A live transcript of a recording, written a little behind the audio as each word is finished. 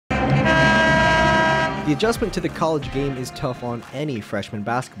The adjustment to the college game is tough on any freshman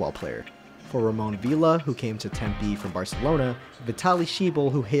basketball player. For Ramon Vila, who came to Tempe from Barcelona, Vitaliy Shibel,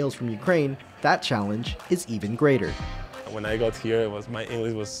 who hails from Ukraine, that challenge is even greater. When I got here, my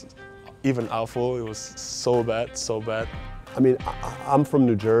English was even awful. It was so bad, so bad. I mean, I'm from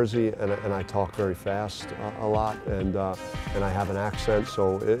New Jersey, and I talk very fast a lot, and I have an accent,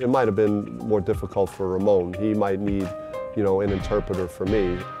 so it might have been more difficult for Ramon. He might need, you know, an interpreter for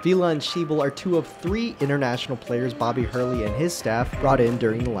me. Vila and Shibel are two of 3 international players Bobby Hurley and his staff brought in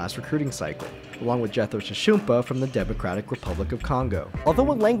during the last recruiting cycle, along with Jethro Tshisumpa from the Democratic Republic of Congo.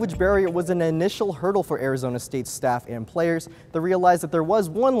 Although a language barrier was an initial hurdle for Arizona State's staff and players, they realized that there was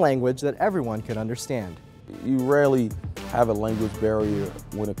one language that everyone could understand. You rarely have a language barrier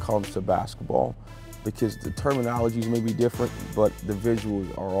when it comes to basketball because the terminologies may be different, but the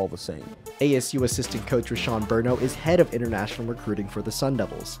visuals are all the same. ASU assistant coach Rashawn Burno is head of international recruiting for the Sun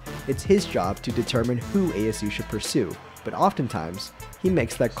Devils. It's his job to determine who ASU should pursue, but oftentimes he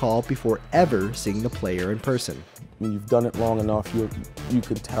makes that call before ever seeing the player in person. When you've done it long enough, you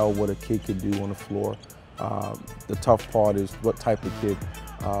can tell what a kid can do on the floor. The tough part is what type of kid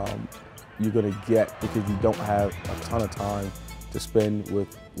you're going to get because you don't have a ton of time to spend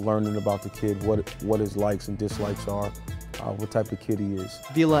with learning about the kid, what his likes and dislikes are, what type of kid he is.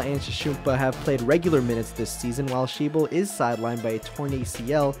 Vila and Tshisumpa have played regular minutes this season, while Shibel is sidelined by a torn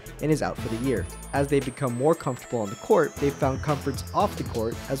ACL and is out for the year. As they become more comfortable on the court, they've found comforts off the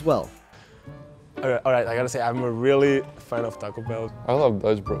court as well. All right, I gotta say, I'm a really fan of Taco Bell. I love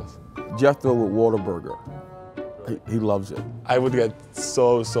Dutch Bros. Jethro with Whataburger. He loves it. I would get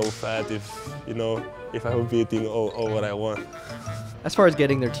so fat if, you know, if I would be eating all what I want. As far as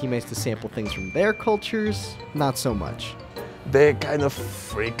getting their teammates to sample things from their cultures, not so much. They kind of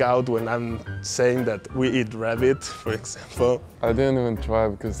freak out when I'm saying that we eat rabbit, for example. I didn't even try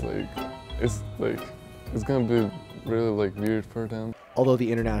because it's gonna be really weird for them. Although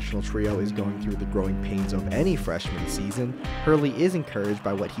the international trio is going through the growing pains of any freshman season, Hurley is encouraged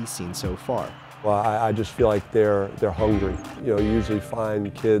by what he's seen so far. Well, I just feel like they're hungry. You know, you usually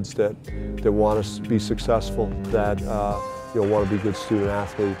find kids that want to be successful, that you know, want to be good student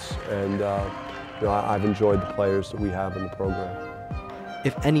athletes, and you know, I've enjoyed the players that we have in the program.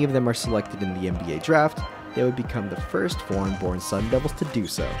 If any of them are selected in the NBA draft, they would become the first foreign-born Sun Devils to do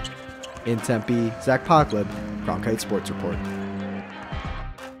so. In Tempe, Zac Pacleb, Cronkite Sports Report.